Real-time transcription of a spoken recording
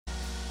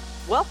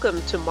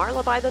Welcome to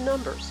Marla by the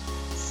Numbers,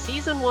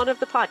 Season 1 of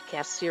the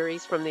podcast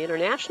series from the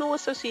International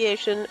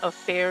Association of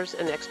Fairs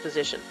and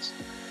Expositions.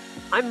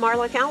 I'm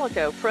Marla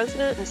Calico,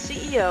 President and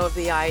CEO of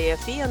the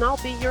IAFE, and I'll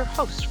be your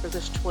host for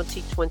this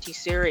 2020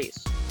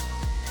 series.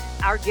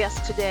 Our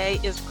guest today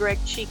is Greg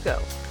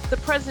Chico, the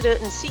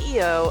President and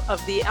CEO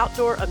of the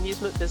Outdoor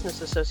Amusement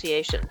Business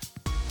Association.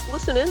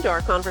 Listen in to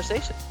our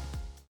conversation.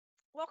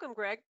 Welcome,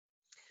 Greg.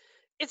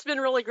 It's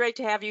been really great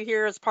to have you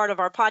here as part of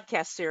our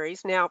podcast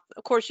series. Now,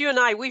 of course, you and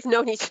I, we've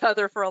known each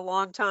other for a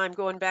long time,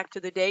 going back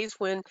to the days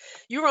when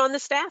you were on the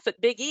staff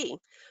at Big E.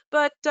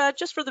 But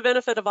just for the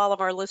benefit of all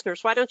of our listeners,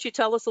 why don't you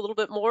tell us a little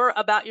bit more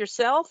about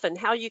yourself and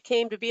how you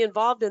came to be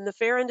involved in the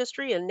fair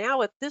industry and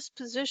now at this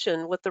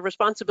position with the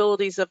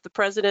responsibilities of the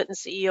President and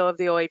CEO of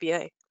the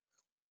OABA?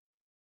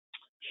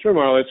 Sure,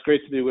 Marla. It's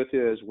great to be with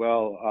you as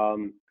well.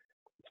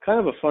 It's kind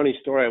of a funny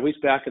story. At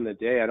least back in the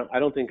day, I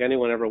don't think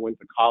anyone ever went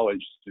to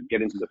college to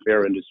get into the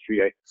fair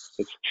industry.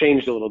 It's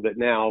changed a little bit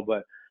now,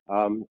 but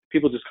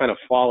people just kind of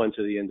fall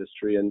into the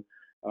industry. And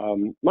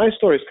my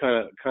story is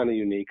kind of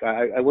unique.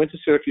 I went to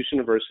Syracuse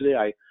University.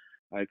 I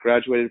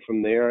graduated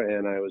from there,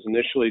 and I was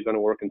initially going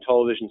to work in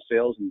television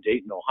sales in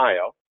Dayton,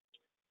 Ohio.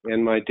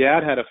 And my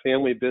dad had a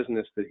family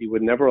business that he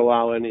would never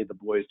allow any of the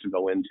boys to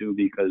go into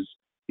because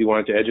he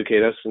wanted to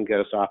educate us and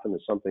get us off into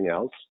something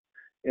else.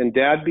 And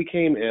Dad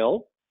became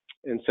ill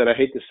and said, I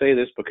hate to say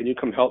this, but can you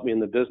come help me in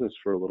the business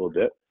for a little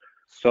bit?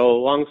 So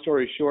long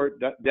story short,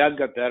 Dad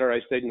got better.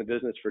 I stayed in the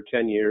business for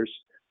 10 years.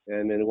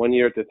 And then one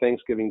year at the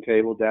Thanksgiving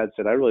table, Dad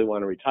said, I really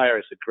want to retire.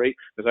 I said, great,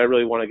 because I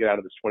really want to get out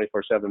of this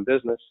 24/7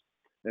 business.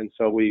 And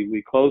so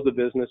we closed the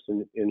business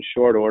in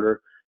short order.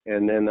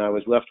 And then I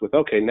was left with,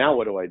 okay, now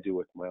what do I do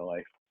with my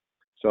life?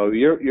 So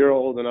you're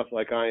old enough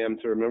like I am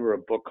to remember a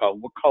book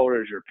called What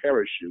Color Is Your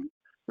Parachute?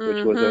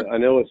 Which was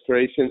an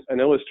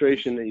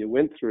illustration that you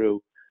went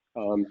through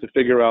to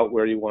figure out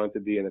where you wanted to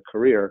be in a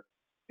career.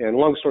 And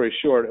long story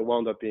short, it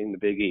wound up being the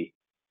Big E.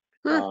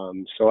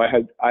 So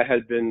I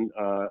had been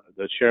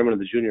the chairman of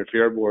the Junior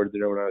Fair Board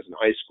there when I was in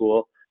high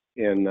school,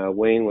 and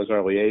Wayne was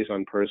our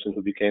liaison person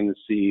who became the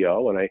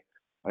CEO. And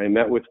I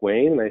met with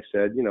Wayne and I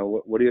said, you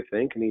know, what do you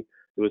think? And it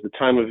was the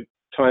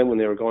time when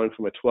they were going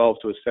from a 12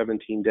 to a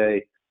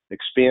 17-day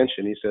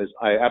expansion. He says,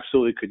 I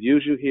absolutely could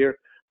use you here,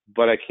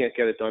 but I can't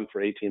get it done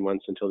for 18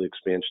 months until the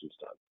expansion's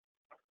done.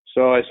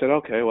 So I said,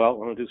 okay, well, I'm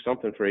going to do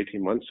something for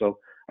 18 months. So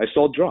I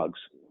sold drugs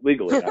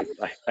legally.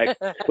 I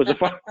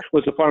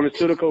was a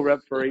pharmaceutical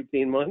rep for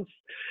 18 months.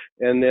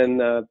 And then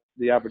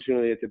the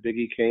opportunity at the Big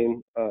E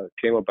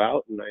came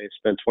about, and I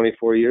spent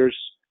 24 years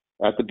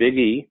at the Big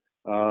E,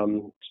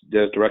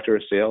 as director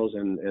of sales,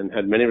 and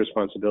had many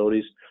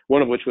responsibilities,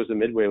 one of which was the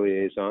Midway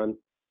liaison,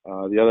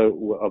 the other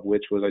of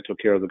which was I took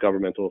care of the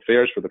governmental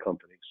affairs for the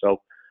company. So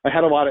I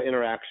had a lot of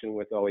interaction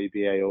with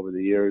OABA over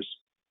the years,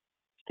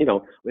 you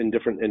know, in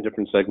different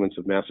segments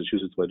of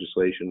Massachusetts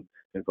legislation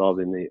involved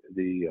in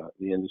the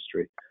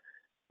industry.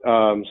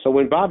 So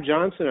when Bob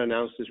Johnson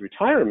announced his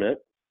retirement,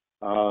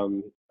 I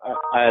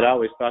had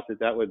always thought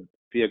that would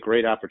be a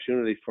great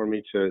opportunity for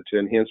me to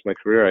enhance my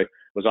career. I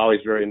was always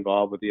very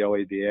involved with the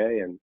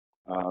OABA and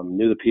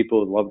knew the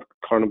people who loved the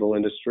carnival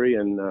industry,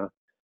 and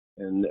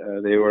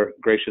they were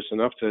gracious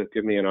enough to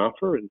give me an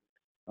offer. And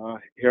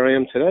here I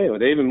am today.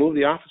 They even moved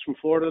the office from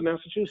Florida to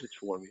Massachusetts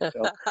for me.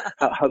 So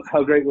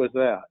how great was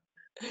that?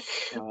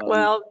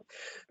 Well,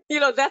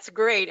 you know, that's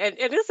great. And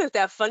isn't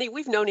that funny?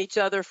 We've known each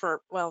other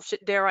for, well,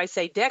 dare I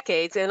say,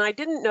 decades. And I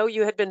didn't know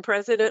you had been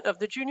president of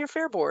the Junior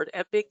Fair Board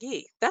at Big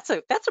E. That's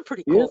a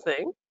pretty cool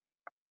thing.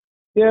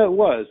 Yeah, it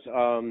was.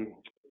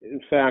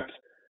 In fact,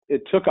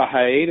 it took a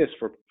hiatus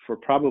for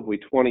probably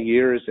 20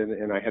 years,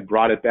 and I had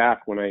brought it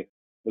back when I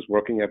was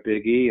working at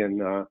Big E. And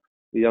the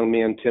young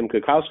man, Tim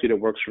Kukowski, that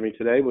works for me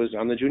today, was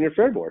on the Junior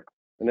Fair Board.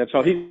 And that's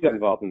how he got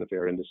involved in the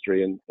fair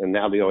industry, and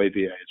now the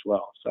OABA as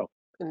well. So.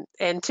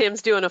 And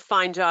Tim's doing a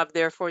fine job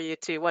there for you,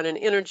 too. What an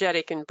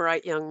energetic and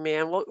bright young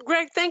man. Well,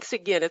 Greg, thanks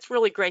again. It's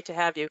really great to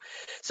have you.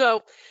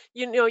 So,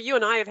 you know, you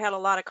and I have had a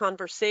lot of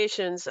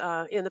conversations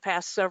in the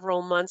past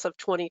several months of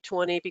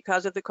 2020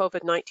 because of the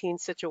COVID-19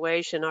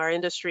 situation. Our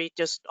industry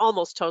just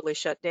almost totally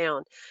shut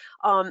down.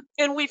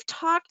 And we've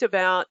talked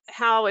about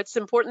how it's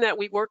important that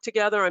we work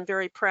together. I'm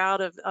very proud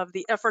of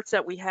the efforts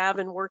that we have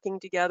in working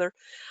together.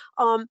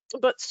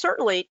 But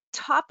certainly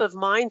top of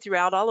mind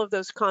throughout all of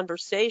those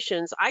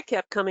conversations, I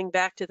kept coming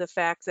back to the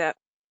fact that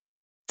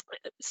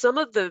some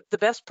of the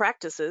best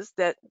practices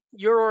that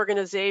your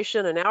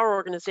organization and our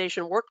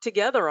organization worked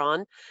together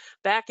on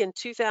back in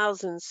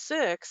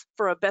 2006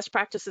 for a best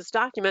practices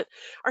document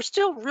are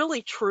still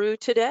really true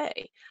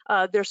today.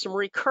 There's some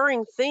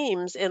recurring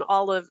themes in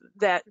all of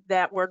that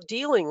we're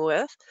dealing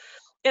with.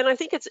 And I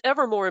think it's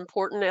ever more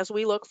important as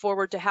we look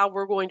forward to how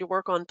we're going to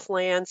work on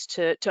plans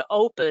to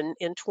open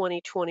in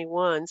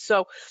 2021.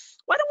 So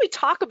why don't we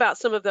talk about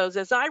some of those?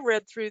 As I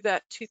read through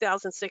that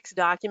 2006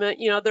 document,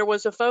 you know, there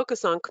was a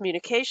focus on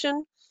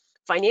communication,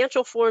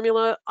 financial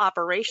formula,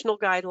 operational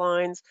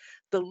guidelines,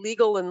 the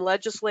legal and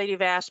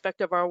legislative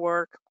aspect of our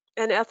work,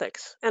 and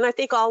ethics. And I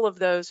think all of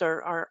those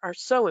are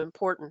so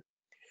important.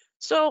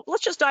 So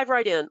let's just dive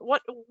right in.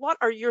 What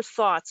are your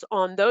thoughts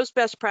on those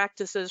best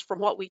practices from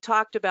what we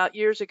talked about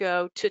years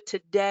ago to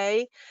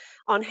today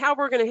on how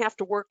we're going to have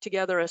to work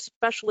together,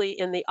 especially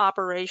in the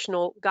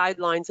operational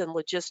guidelines and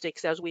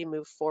logistics as we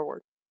move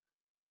forward?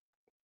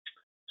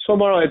 So,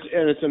 Marla,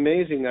 it's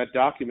amazing that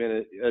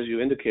document, as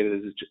you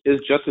indicated, is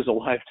just as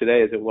alive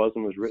today as it was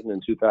when it was written in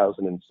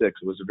 2006.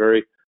 It was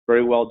very,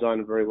 very well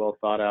done, very well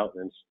thought out,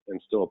 and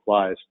still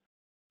applies.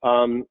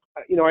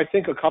 I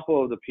think a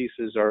couple of the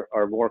pieces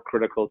are more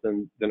critical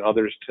than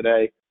others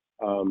today.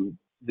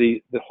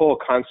 The whole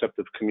concept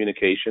of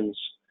communications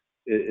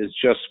is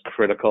just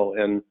critical,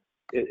 and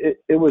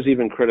it was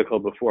even critical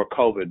before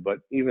COVID, but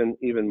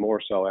even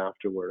more so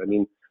afterward. I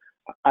mean,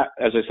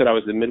 as I said, I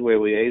was the Midway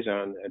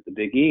liaison at the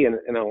Big E, and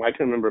I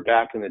can remember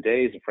back in the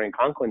days, the Frank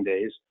Conklin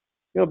days.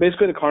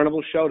 Basically the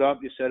carnival showed up.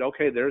 You said,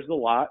 okay, there's the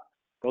lot.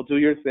 Go do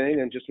your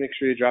thing, and just make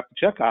sure you drop the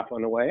check off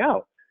on the way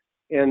out.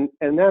 And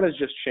that has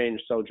just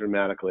changed so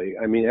dramatically.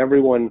 I mean,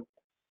 everyone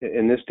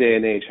in this day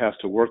and age has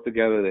to work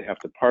together. They have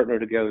to partner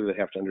together. They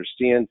have to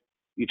understand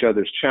each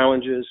other's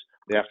challenges.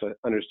 They have to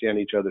understand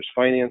each other's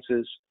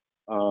finances,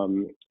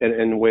 and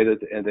the way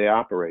that they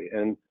operate.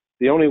 And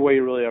the only way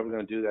you're really ever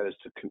going to do that is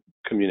to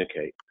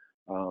communicate.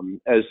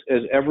 As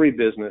every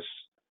business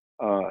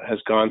has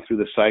gone through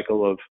the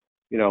cycle of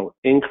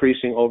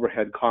increasing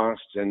overhead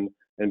costs and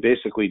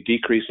basically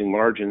decreasing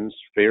margins,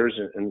 fairs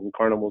and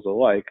carnivals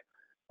alike,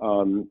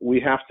 we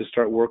have to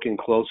start working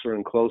closer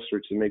and closer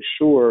to make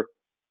sure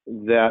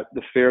that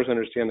the fairs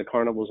understand the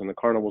carnivals and the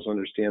carnivals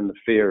understand the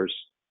fairs.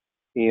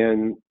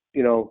 And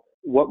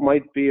what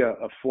might be a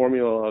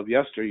formula of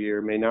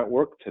yesteryear may not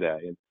work today.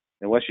 And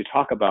unless you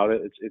talk about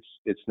it,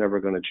 it's never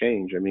going to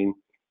change. I mean,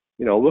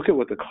 look at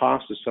what the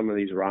cost of some of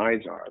these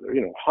rides are. They're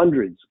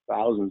hundreds of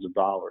thousands of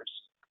dollars.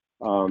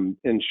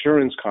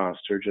 Insurance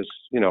costs are just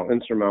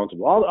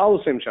insurmountable. All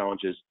the same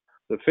challenges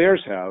the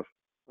fairs have.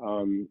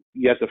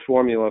 Yet the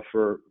formula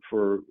for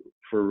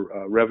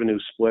revenue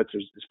splits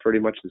is pretty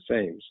much the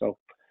same. So,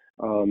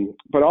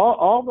 but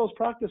all those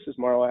practices,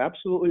 Marla,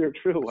 absolutely are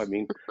true. I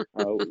mean,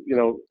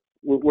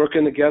 we're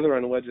working together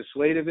on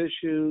legislative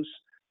issues.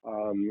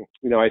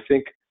 I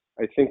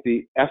think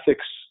the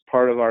ethics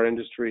part of our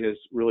industry has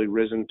really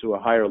risen to a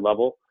higher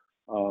level.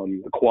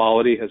 The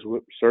quality has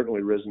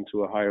certainly risen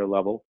to a higher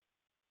level.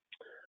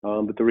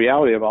 But the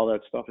reality of all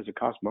that stuff is it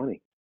costs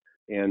money.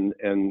 And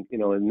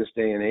in this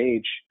day and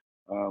age,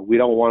 we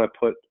don't want to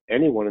put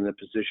anyone in a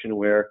position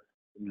where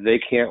they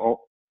can't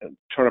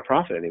turn a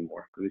profit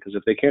anymore. Because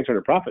if they can't turn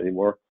a profit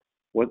anymore,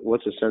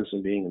 what's the sense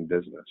in being in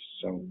business?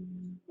 So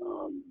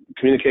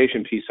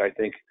communication piece, I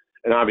think,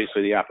 and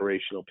obviously the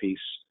operational piece.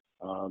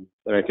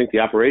 And I think the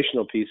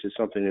operational piece is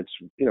something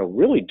that's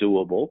really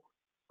doable.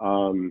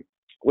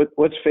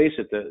 Let's face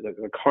it,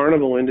 the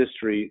carnival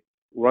industry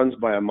runs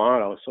by a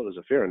motto, so does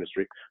the fair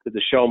industry, that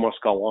the show must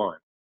go on.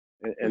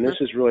 And this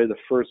is really the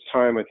first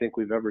time I think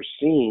we've ever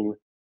seen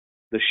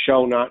the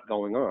show not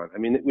going on. I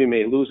mean, we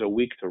may lose a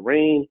week to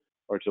rain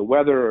or to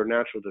weather or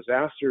natural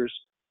disasters,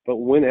 but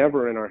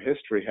whenever in our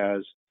history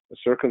has a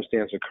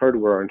circumstance occurred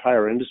where our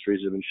entire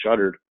industries have been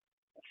shuttered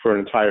for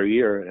an entire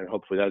year, and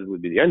hopefully that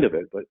would be the end of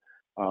it. But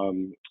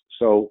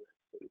so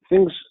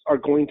things are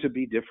going to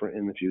be different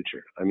in the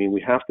future. I mean,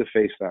 we have to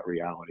face that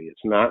reality.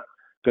 It's not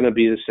going to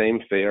be the same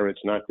fair.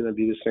 It's not going to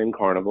be the same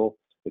carnival.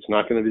 It's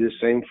not going to be the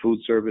same food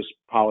service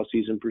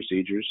policies and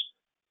procedures.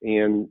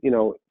 And,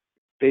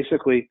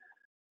 basically,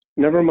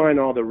 never mind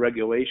all the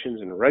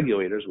regulations and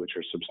regulators, which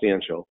are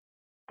substantial,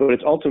 but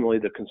it's ultimately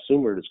the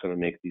consumer that's going to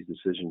make these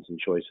decisions and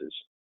choices.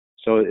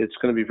 So it's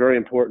going to be very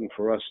important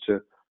for us to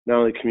not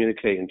only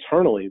communicate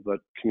internally, but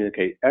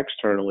communicate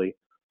externally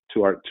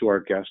to our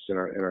guests and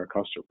our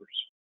customers.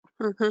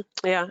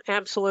 Yeah,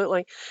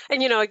 absolutely.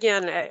 And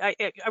again, I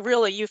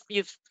really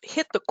you've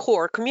hit the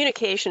core.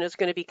 Communication is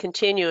going to be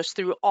continuous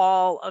through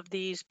all of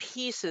these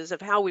pieces of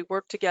how we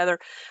work together.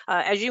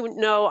 As you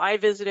know, I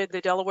visited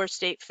the Delaware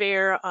State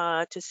Fair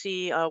to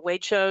see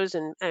Wade shows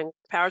and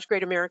Powers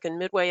Great American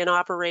Midway in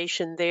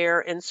operation there.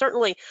 And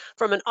certainly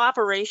from an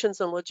operations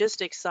and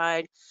logistics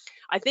side,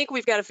 I think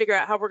we've got to figure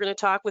out how we're going to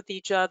talk with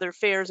each other,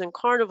 fairs and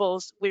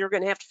carnivals. We are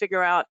going to have to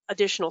figure out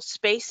additional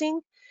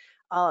spacing,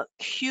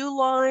 queue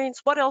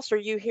lines. What else are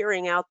you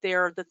hearing out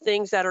there, the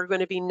things that are going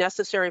to be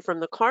necessary from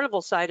the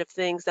carnival side of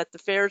things that the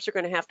fairs are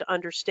going to have to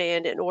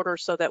understand in order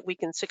so that we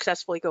can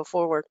successfully go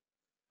forward?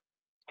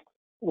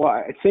 Well,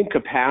 I think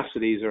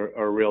capacities are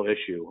a real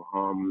issue.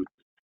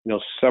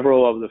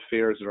 Several of the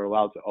fairs that are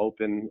allowed to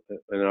open,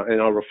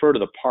 and I'll refer to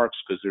the parks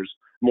because there's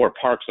more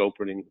parks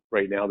opening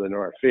right now than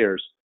there are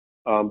fairs.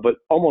 But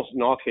almost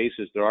in all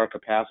cases, there are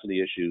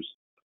capacity issues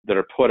that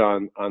are put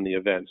on the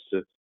events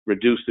to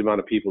reduce the amount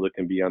of people that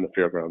can be on the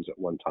fairgrounds at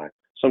one time.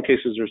 Some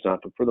cases there's not,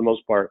 but for the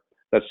most part,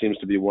 that seems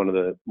to be one of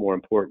the more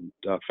important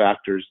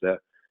factors that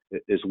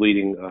is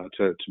leading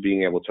to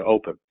being able to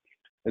open.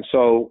 And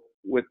so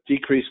with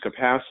decreased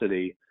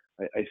capacity,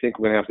 I think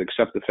we're going to have to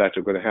accept the fact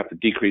that we're going to have to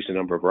decrease the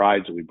number of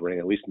rides that we bring,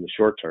 at least in the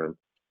short term,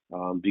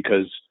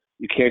 because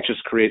you can't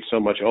just create so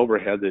much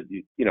overhead that,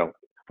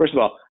 first of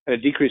all, at a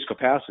decreased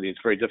capacity, it's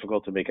very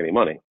difficult to make any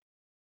money.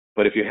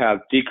 But if you have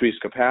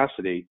decreased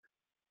capacity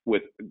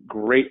with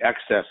great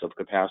excess of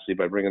capacity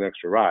by bringing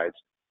extra rides,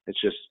 it's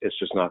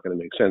just not going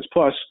to make sense.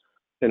 Plus,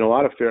 in a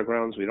lot of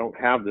fairgrounds, we don't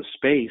have the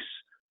space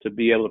to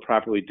be able to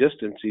properly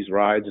distance these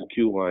rides and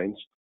queue lines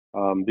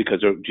because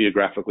they're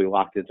geographically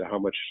locked into how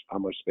much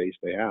space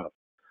they have.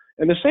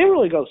 And the same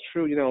really goes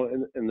true,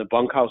 in the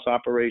bunkhouse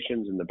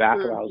operations and the back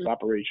of the house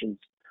operations.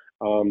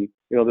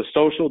 The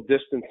social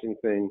distancing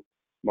thing,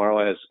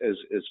 Marla, has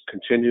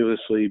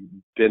continuously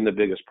been the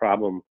biggest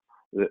problem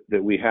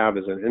that we have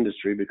as an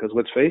industry, because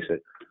let's face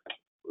it,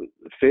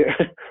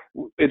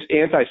 it's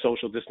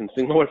anti-social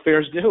distancing what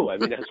fairs do. I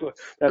mean, that's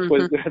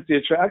the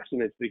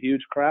attraction. It's the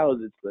huge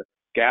crowds. It's the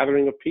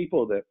gathering of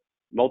people, that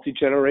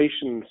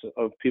multi-generations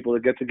of people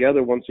that get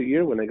together once a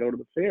year when they go to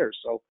the fair.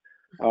 So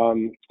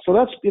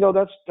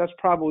that's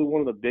probably one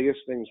of the biggest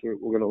things we're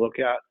going to look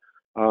at.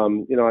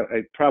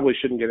 I probably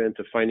shouldn't get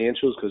into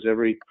financials because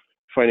every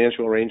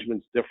financial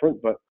arrangement's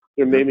different, but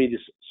there may be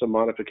just some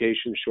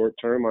modification short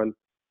term on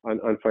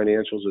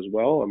financials as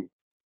well. And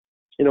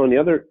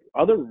the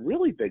other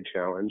really big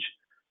challenge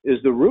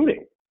is the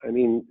routing. I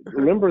mean,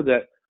 remember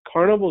that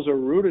carnivals are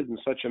routed in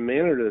such a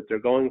manner that they're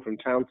going from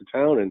town to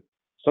town in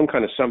some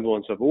kind of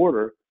semblance of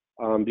order,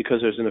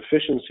 because there's an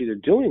efficiency to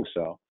doing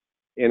so.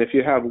 And if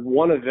you have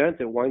one event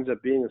that winds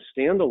up being a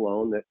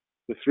standalone, that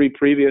the 3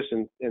 previous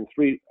and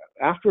 3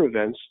 after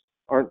events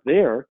aren't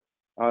there,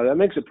 that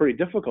makes it pretty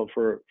difficult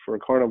for a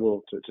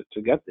carnival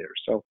to get there.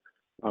 So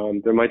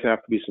there might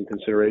have to be some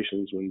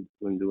considerations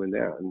when doing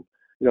that. And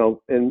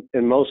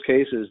in most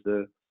cases,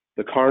 the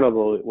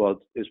carnival,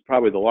 is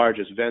probably the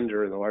largest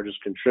vendor and the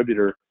largest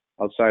contributor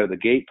outside of the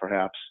gate,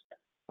 perhaps,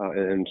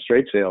 and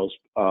straight sales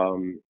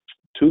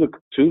to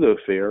the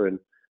fair. And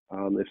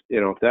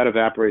if that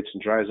evaporates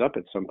and dries up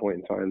at some point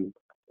in time,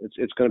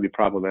 it's going to be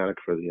problematic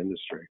for the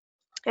industry.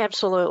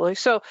 Absolutely.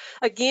 So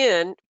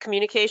again,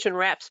 communication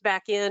wraps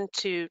back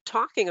into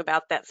talking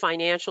about that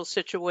financial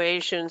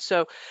situation.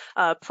 So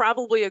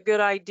probably a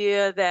good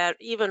idea that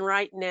even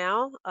right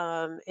now,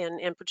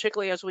 and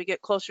particularly as we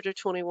get closer to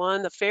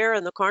 21, the fair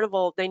and the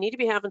carnival, they need to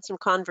be having some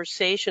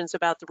conversations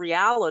about the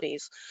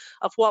realities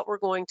of what we're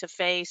going to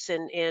face,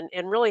 and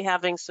really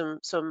having some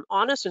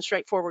honest and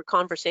straightforward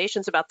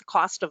conversations about the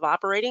cost of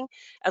operating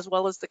as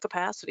well as the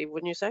capacity,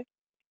 wouldn't you say?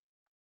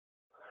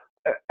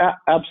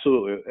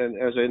 Absolutely. And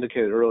as I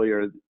indicated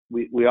earlier,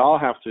 we all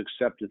have to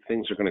accept that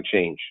things are going to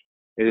change.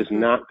 It is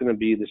not going to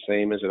be the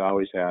same as it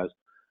always has.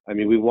 I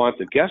mean, we want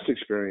the guest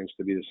experience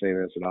to be the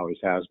same as it always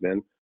has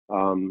been.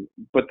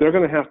 But the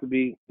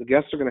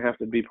guests are going to have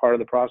to be part of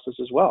the process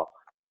as well.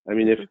 I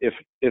mean,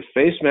 if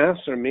face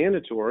masks are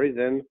mandatory,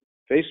 then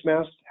face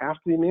masks have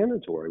to be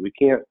mandatory. We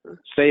can't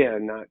say it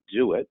and not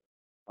do it,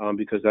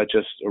 because that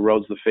just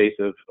erodes the faith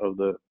of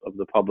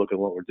the public and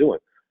what we're doing.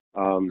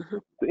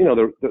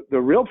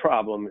 The real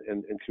problem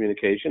in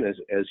communication,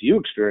 as you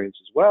experience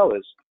as well,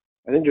 is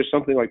I think there's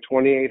something like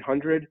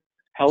 2,800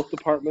 health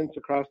departments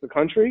across the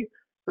country,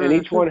 and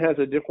each one has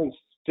a different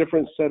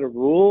set of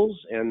rules.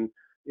 And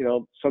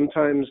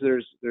sometimes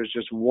there's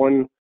just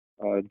one.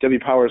 Debbie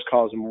Powers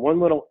calls them one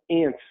little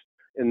ant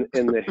in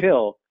the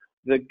hill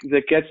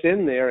that gets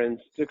in there and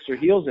sticks her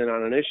heels in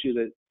on an issue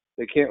that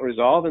they can't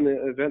resolve, and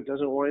the event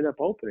doesn't wind up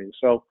opening.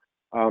 So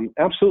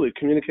absolutely,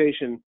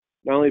 communication,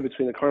 not only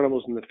between the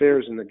carnivals and the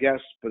fairs and the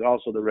guests, but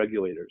also the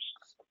regulators.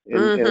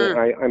 And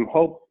I'm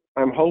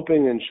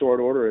hoping in short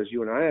order, as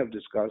you and I have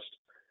discussed,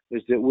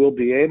 is that we'll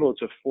be able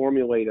to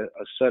formulate a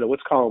set of,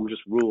 let's call them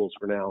just rules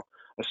for now,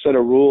 a set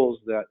of rules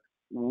that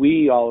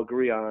we all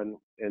agree on,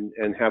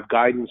 and have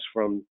guidance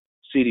from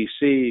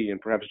CDC and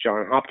perhaps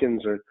Johns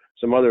Hopkins or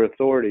some other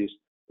authorities,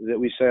 that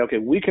we say, okay,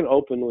 we can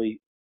open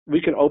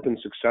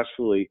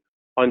successfully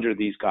under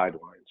these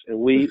guidelines, and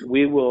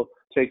we will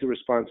take the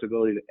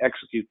responsibility to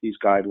execute these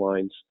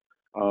guidelines.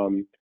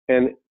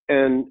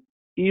 And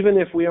even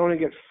if we only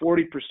get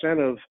 40%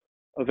 of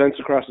events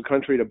across the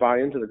country to buy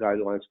into the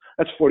guidelines,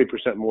 that's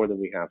 40% more than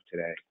we have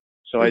today.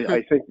 So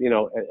I think,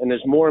 and as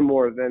more and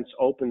more events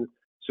open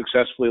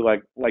successfully,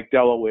 like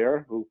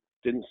Delaware, who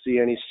didn't see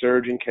any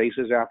surge in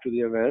cases after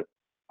the event,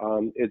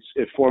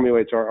 it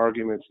formulates our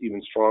arguments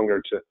even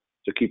stronger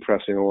to keep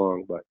pressing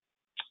along. But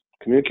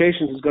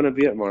communications is going to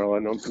be it,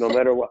 Marla, no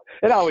matter what.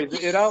 It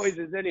always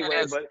is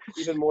anyway, but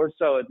even more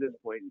so at this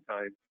point in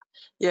time.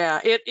 Yeah,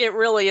 it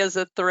really is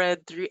a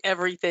thread through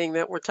everything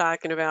that we're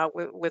talking about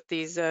with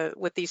these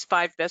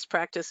 5 best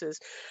practices.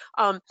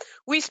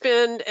 We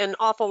spend an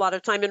awful lot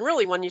of time, and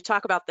really when you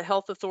talk about the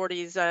health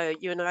authorities,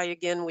 you and I,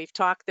 again, we've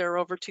talked, there are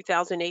over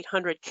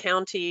 2,800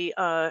 county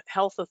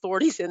health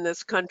authorities in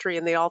this country,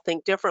 and they all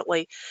think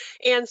differently.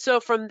 And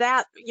so from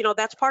that,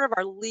 that's part of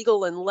our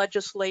legal and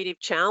legislative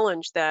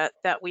challenge that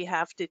we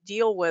have to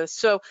deal with.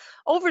 So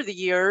over the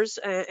years,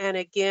 and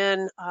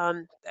again,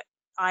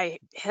 I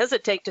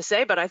hesitate to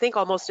say, but I think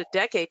almost a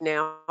decade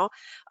now,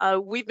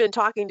 we've been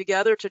talking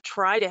together to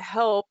try to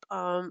help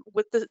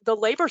with the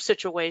labor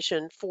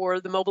situation for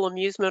the mobile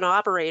amusement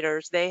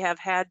operators. They have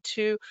had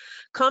to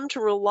come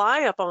to rely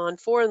upon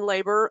foreign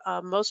labor.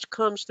 Most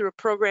comes through a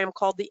program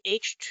called the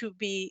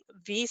H-2B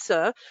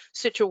visa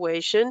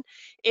situation,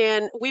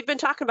 and we've been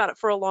talking about it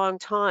for a long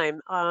time.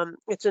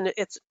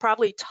 It's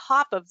probably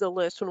top of the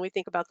list when we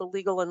think about the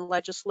legal and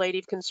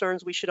legislative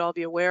concerns we should all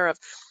be aware of.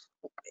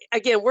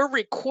 Again, we're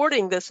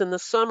recording this in the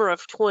summer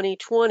of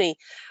 2020.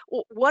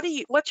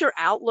 What's your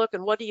outlook,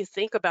 and what do you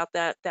think about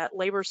that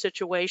labor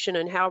situation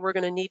and how we're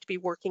going to need to be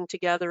working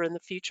together in the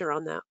future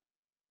on that?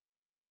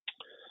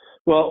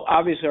 Well,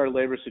 obviously our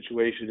labor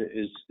situation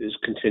is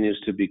continues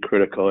to be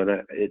critical,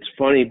 and it's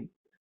funny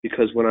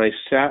because when I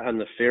sat on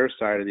the fair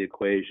side of the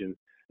equation,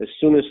 as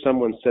soon as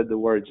someone said the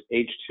words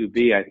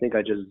H-2B, I think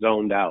I just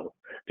zoned out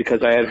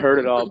because I had heard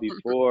it all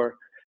before.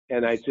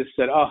 And I just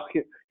said, oh,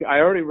 I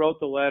already wrote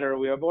the letter.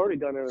 We have already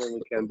done everything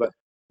we can. But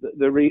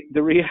the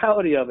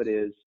reality of it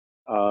is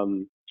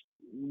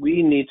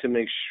we need to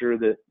make sure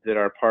that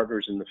our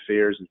partners in the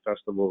fairs and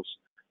festivals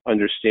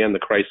understand the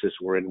crisis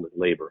we're in with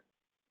labor.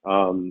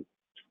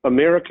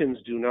 Americans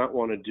do not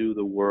want to do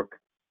the work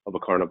of a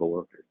carnival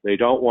worker. They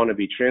don't want to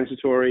be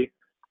transitory.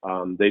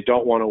 They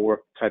don't want to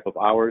work the type of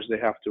hours they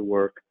have to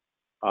work.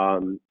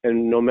 And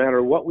no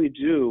matter what we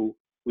do,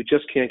 we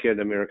just can't get an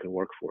American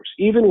workforce.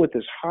 Even with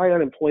this high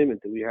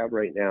unemployment that we have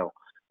right now,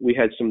 we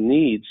had some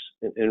needs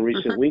in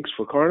recent weeks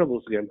for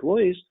carnivals to get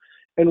employees,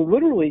 and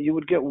literally you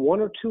would get one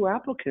or two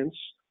applicants,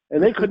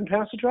 and they couldn't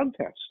pass a drug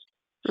test.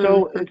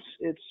 So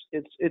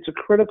it's a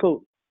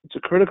critical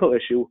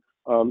issue.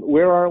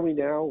 Where are we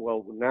now?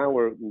 Well, now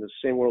we're in the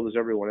same world as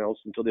everyone else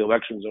until the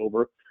election's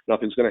over.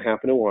 Nothing's going to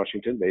happen in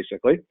Washington,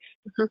 basically.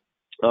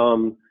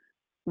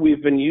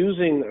 We've been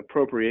using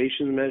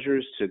appropriation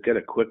measures to get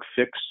a quick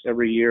fix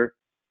every year.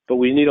 But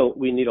we need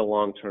a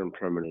long-term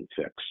permanent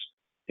fix.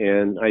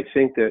 And I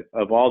think that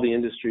of all the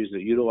industries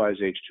that utilize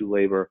H-2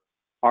 labor,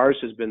 ours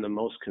has been the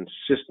most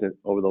consistent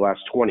over the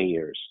last 20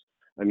 years.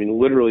 I mean,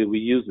 literally, we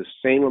use the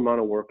same amount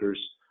of workers,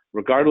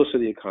 regardless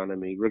of the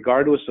economy,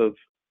 regardless of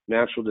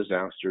natural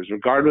disasters,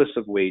 regardless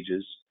of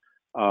wages.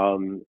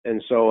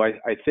 And so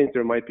I think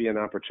there might be an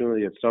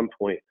opportunity at some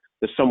point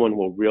that someone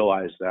will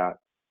realize that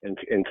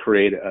and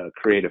create a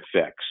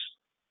fix.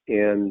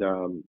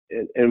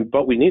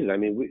 But we need it. I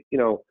mean,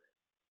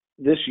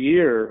 this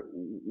year,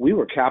 we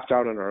were capped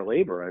out on our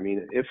labor. I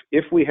mean,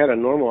 if we had a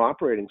normal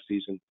operating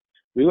season,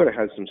 we would have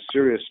had some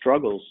serious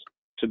struggles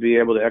to be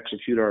able to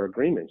execute our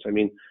agreements. I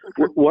mean,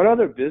 what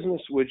other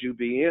business would you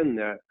be in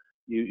that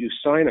you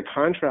sign a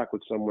contract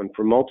with someone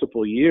for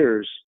multiple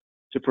years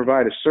to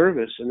provide a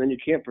service, and then you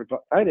can't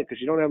provide it because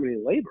you don't have any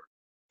labor?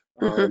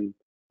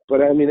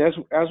 But I mean,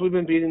 as we've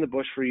been beating the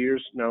bush for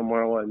years now,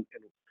 Marla, and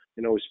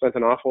we spent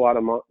an awful lot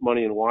of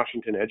money in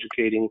Washington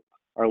educating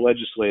our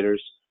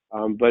legislators.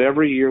 But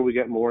every year we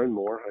get more and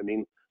more. I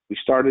mean, we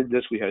started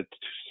this, we had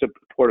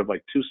support of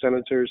like 2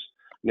 senators.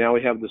 Now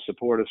we have the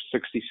support of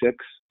 56.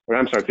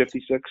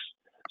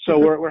 So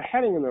we're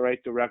heading in the right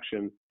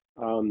direction.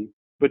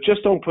 But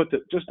just don't put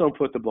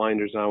the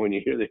blinders on when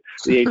you hear the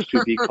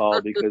H-2B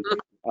call, because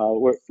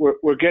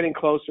we're getting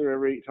closer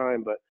every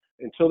time. But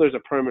until there's a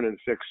permanent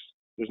fix,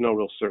 there's no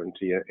real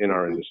certainty in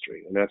our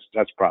industry, and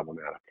that's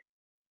problematic.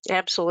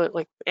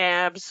 Absolutely.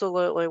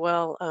 Absolutely.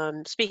 Well,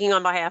 speaking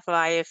on behalf of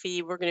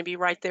IFE, we're going to be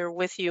right there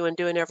with you and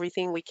doing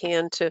everything we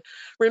can to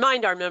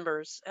remind our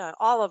members,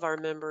 all of our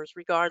members,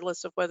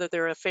 regardless of whether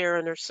they're a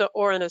fair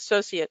or an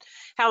associate,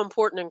 how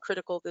important and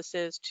critical this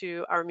is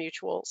to our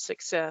mutual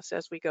success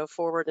as we go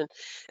forward.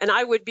 And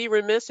I would be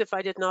remiss if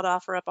I did not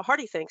offer up a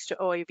hearty thanks to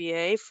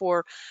OABA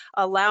for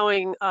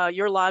allowing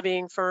your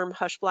lobbying firm,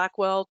 Husch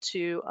Blackwell,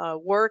 to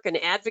work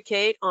and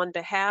advocate on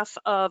behalf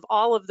of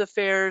all of the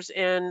fairs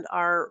and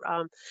our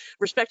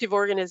respective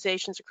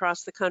organizations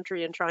across the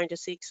country and trying to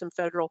seek some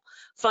federal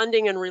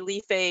funding and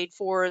relief aid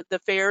for the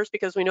fairs,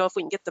 because we know if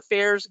we can get the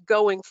fairs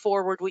going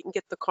forward, we can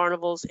get the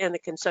carnivals and the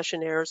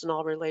concessionaires and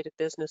all related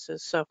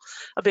businesses. So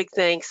a big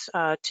thanks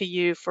to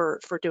you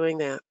for doing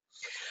that.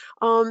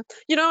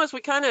 As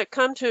we kind of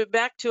come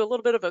back to a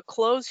little bit of a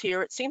close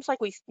here, it seems like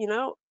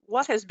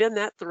what has been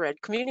that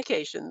thread?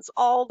 Communications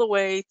all the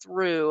way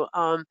through.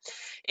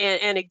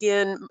 And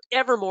again,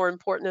 ever more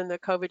important in the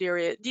COVID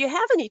area. Do you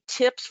have any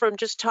tips from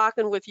just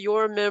talking with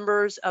your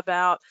members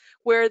about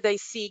where they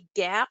see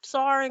gaps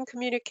are in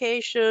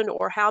communication,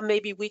 or how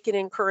maybe we can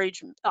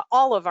encourage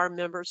all of our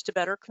members to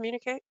better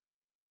communicate?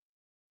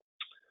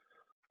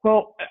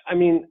 Well, I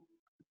mean,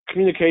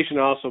 communication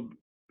also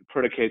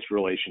predicates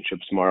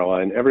relationships,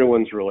 Marla, and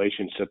everyone's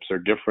relationships are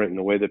different, and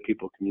the way that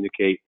people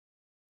communicate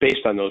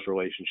based on those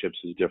relationships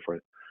is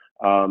different.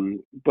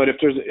 But if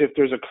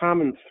there's a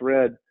common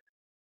thread,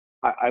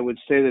 I would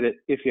say that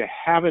if you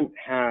haven't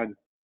had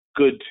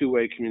good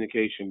two-way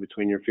communication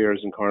between your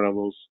fairs and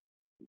carnivals,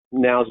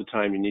 now's the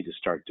time you need to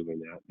start doing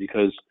that,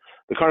 because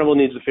the carnival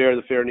needs the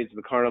fair needs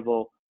the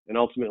carnival, and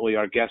ultimately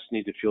our guests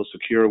need to feel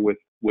secure with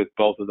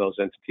both of those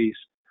entities.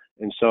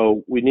 And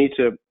so we need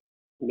to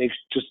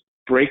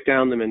break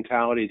down the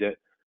mentality that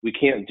we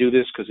can't do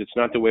this because it's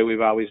not the way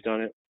we've always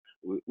done it.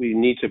 We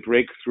need to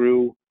break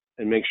through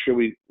and make sure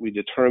we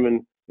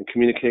determine and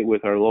communicate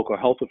with our local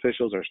health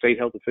officials, our state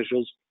health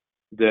officials,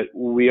 that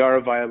we are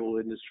a viable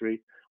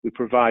industry. We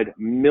provide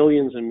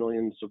millions and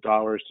millions of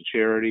dollars to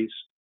charities,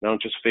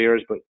 not just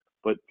fairs, but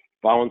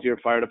volunteer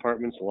fire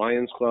departments,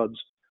 Lions clubs,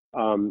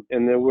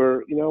 and that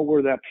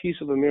we're that piece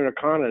of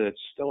Americana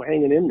that's still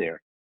hanging in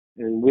there,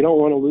 and we don't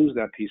want to lose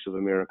that piece of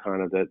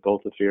Americana that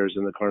both the fairs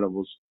and the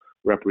carnivals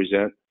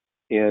represent.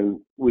 And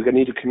we're going to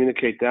need to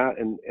communicate that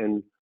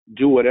and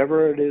do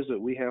whatever it is that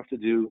we have to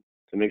do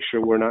to make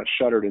sure we're not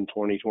shuttered in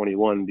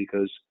 2021,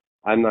 because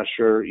I'm not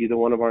sure either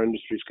one of our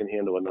industries can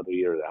handle another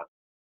year of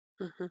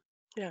that. Mm-hmm.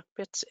 Yeah,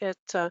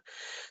 it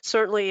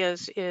certainly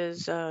is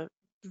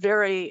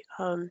very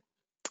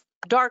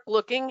dark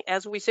looking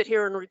as we sit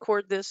here and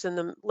record this in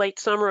the late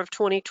summer of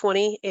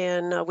 2020,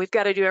 and we've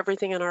got to do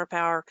everything in our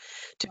power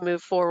to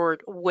move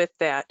forward with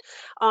that.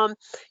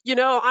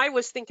 I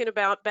was thinking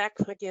about back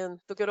again,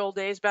 the good old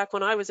days back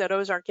when I was at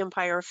Ozark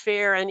Empire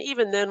Fair, and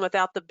even then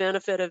without the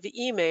benefit of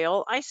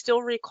email, I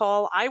still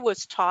recall I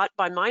was taught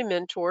by my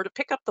mentor to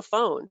pick up the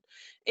phone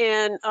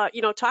and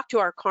talk to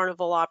our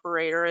carnival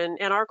operator,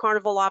 and our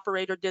carnival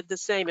operator did the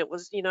same. It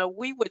was,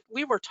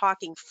 we were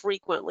talking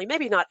frequently,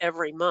 maybe not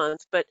every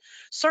month, but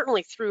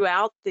certainly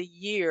throughout the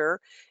year.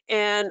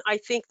 And I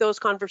think those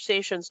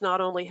conversations not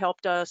only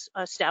helped us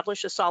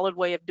establish a solid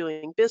way of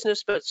doing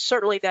business, but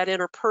certainly that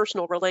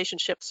interpersonal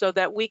relationship so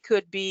that we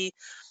could be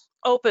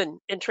open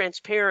and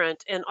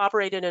transparent and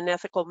operate in an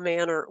ethical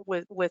manner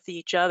with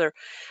each other.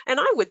 And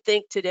I would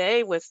think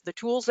today, with the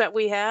tools that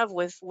we have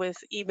with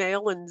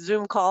email and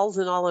Zoom calls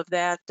and all of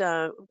that,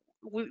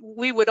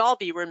 we would all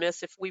be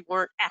remiss if we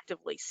weren't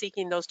actively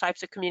seeking those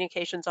types of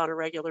communications on a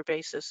regular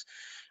basis,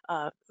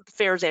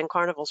 fairs and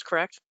carnivals,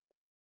 correct?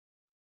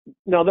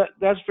 No,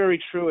 that's very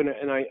true,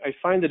 and I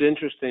find it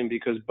interesting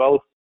because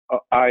both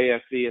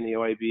IFE and the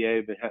OABA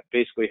have been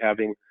basically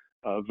having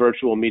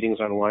virtual meetings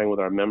online with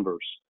our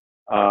members.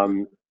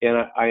 And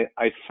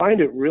I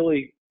find it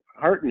really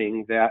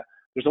heartening that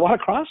there's a lot of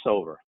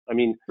crossover. I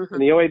mean, in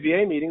the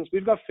OABA meetings,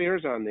 we've got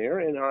fairs on there,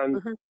 and on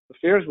the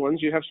fairs ones,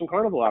 you have some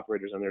carnival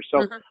operators on there.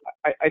 So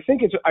I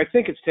think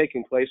it's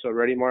taking place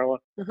already, Marla.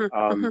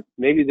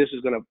 Maybe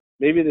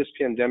this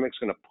pandemic's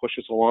gonna push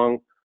us along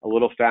a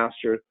little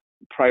faster,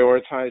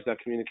 prioritize that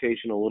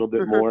communication a little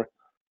bit more,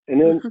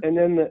 and then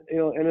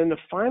the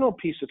final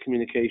piece of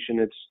communication,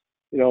 it's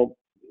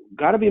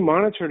got to be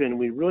monitored, and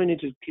we really need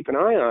to keep an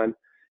eye on,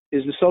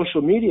 is the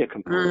social media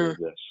component of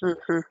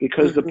this,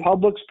 because the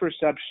public's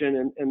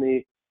perception and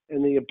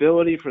the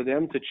ability for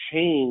them to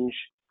change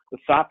the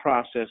thought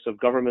process of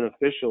government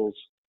officials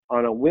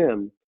on a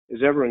whim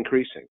is ever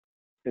increasing.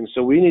 And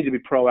so we need to be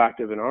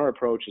proactive in our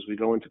approach as we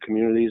go into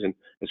communities and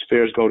as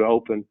fairs go to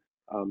open,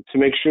 to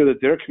make sure that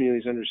their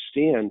communities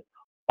understand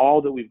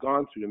all that we've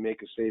gone through to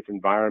make a safe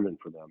environment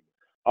for them,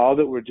 all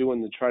that we're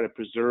doing to try to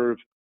preserve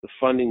the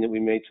funding that we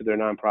make to their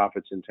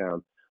nonprofits in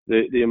town,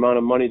 the amount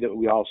of money that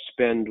we all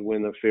spend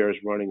when the fair is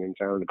running in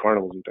town, the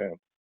carnival's in town.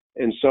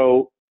 And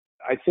so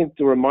I think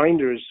the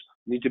reminders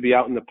need to be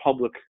out in the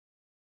public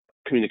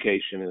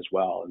communication as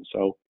well. And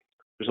so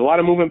there's a lot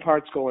of moving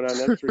parts going on,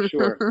 that's for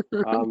sure.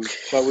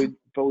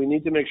 But we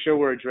need to make sure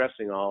we're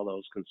addressing all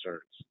those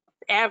concerns.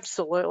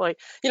 Absolutely.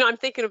 I'm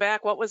thinking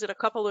back, what was it, a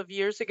couple of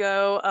years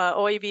ago,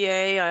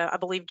 OABA, I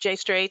believe Jay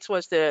Straits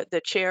was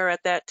the chair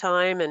at that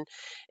time,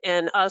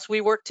 and us, we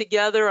worked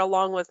together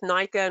along with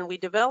NICA, and we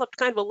developed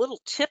kind of a little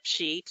tip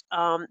sheet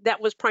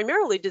that was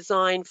primarily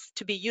designed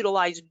to be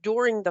utilized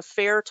during the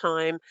fair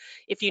time.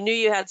 If you knew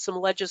you had some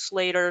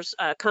legislators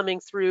coming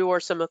through or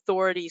some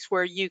authorities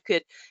where you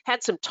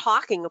had some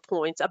talking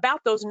points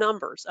about those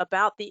numbers,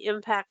 about the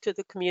impact to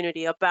the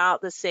community,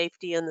 about the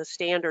safety and the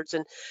standards.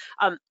 And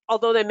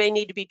although they may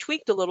need to be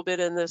tweaked a little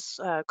bit in this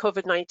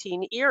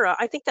COVID-19 era,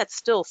 I think that's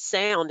still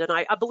sound. And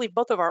I believe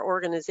both of our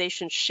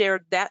organizations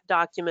shared that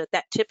document,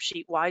 that tip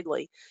sheet,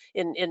 widely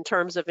in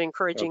terms of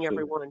encouraging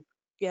everyone.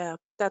 Yeah,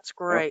 that's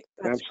great.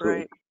 That's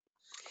great.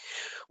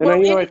 And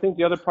well, I think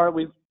the other part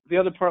we've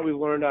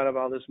learned out of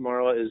all this,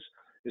 Marla, is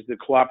the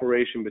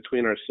cooperation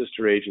between our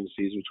sister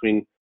agencies,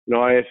 between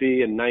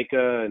IFE and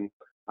NICA and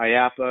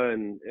IAPA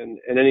and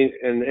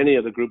any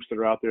of the groups that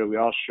are out there. We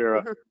all share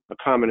a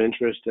common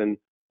interest, and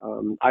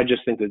I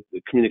just think that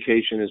the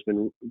communication has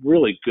been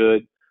really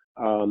good.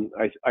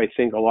 I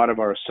think a lot of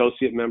our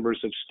associate members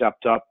have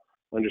stepped up,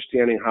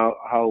 understanding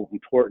how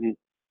important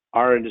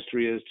our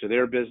industry is to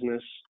their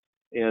business,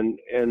 and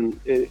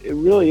it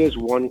really is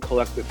one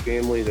collective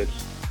family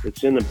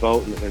that's in the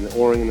boat and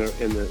oaring in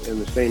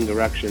the same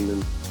direction.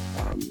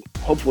 And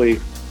hopefully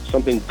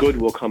something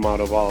good will come out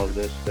of all of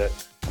this, that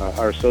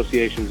our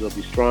associations will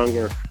be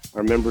stronger,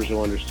 our members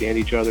will understand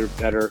each other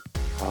better,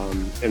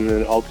 and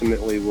then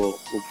ultimately we'll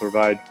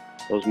provide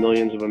those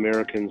millions of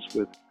Americans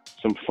with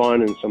some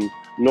fun and some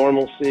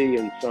normalcy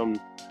and some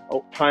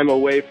time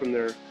away from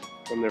their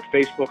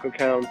Facebook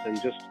accounts and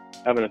just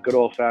having a good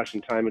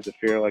old-fashioned time at the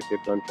fair like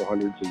they've done for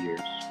hundreds of years.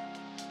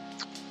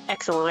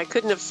 Excellent. I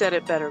couldn't have said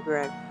it better,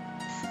 Greg.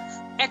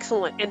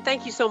 Excellent. And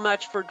thank you so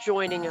much for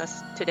joining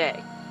us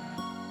today.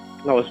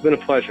 No, it's been a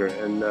pleasure.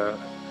 And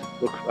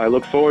I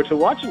look forward to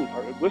watching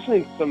or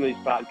listening to some of these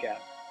podcasts.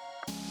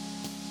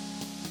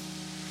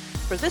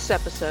 For this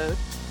episode,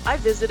 I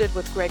visited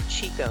with Greg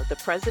Chico, the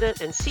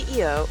president and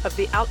CEO of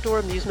the Outdoor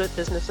Amusement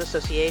Business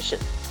Association.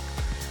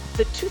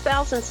 The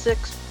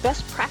 2006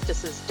 Best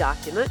Practices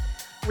document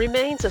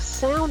remains a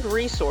sound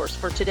resource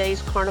for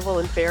today's carnival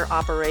and fair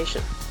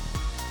operation.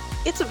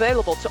 It's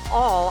available to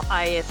all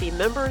IAFE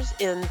members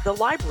in the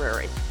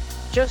library.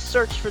 Just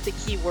search for the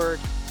keyword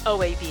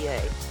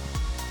OABA.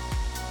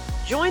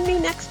 Join me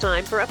next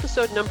time for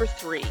episode number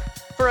 3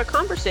 for a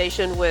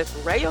conversation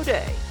with Ray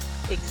O'Day,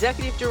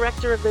 Executive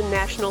Director of the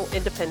National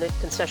Independent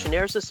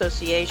Concessionaires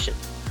Association.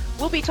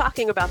 We'll be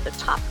talking about the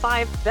top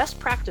 5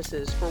 best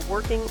practices for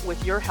working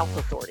with your health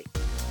authority.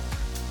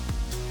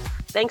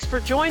 Thanks for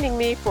joining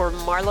me for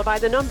Marla by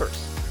the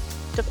Numbers.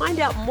 To find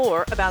out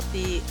more about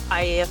the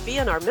IAFE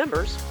and our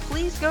members,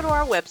 please go to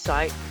our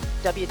website,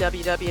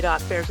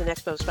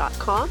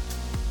 www.fairsandexpos.com,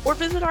 or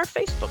visit our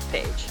Facebook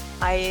page,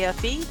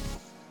 IAFE,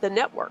 the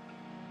network.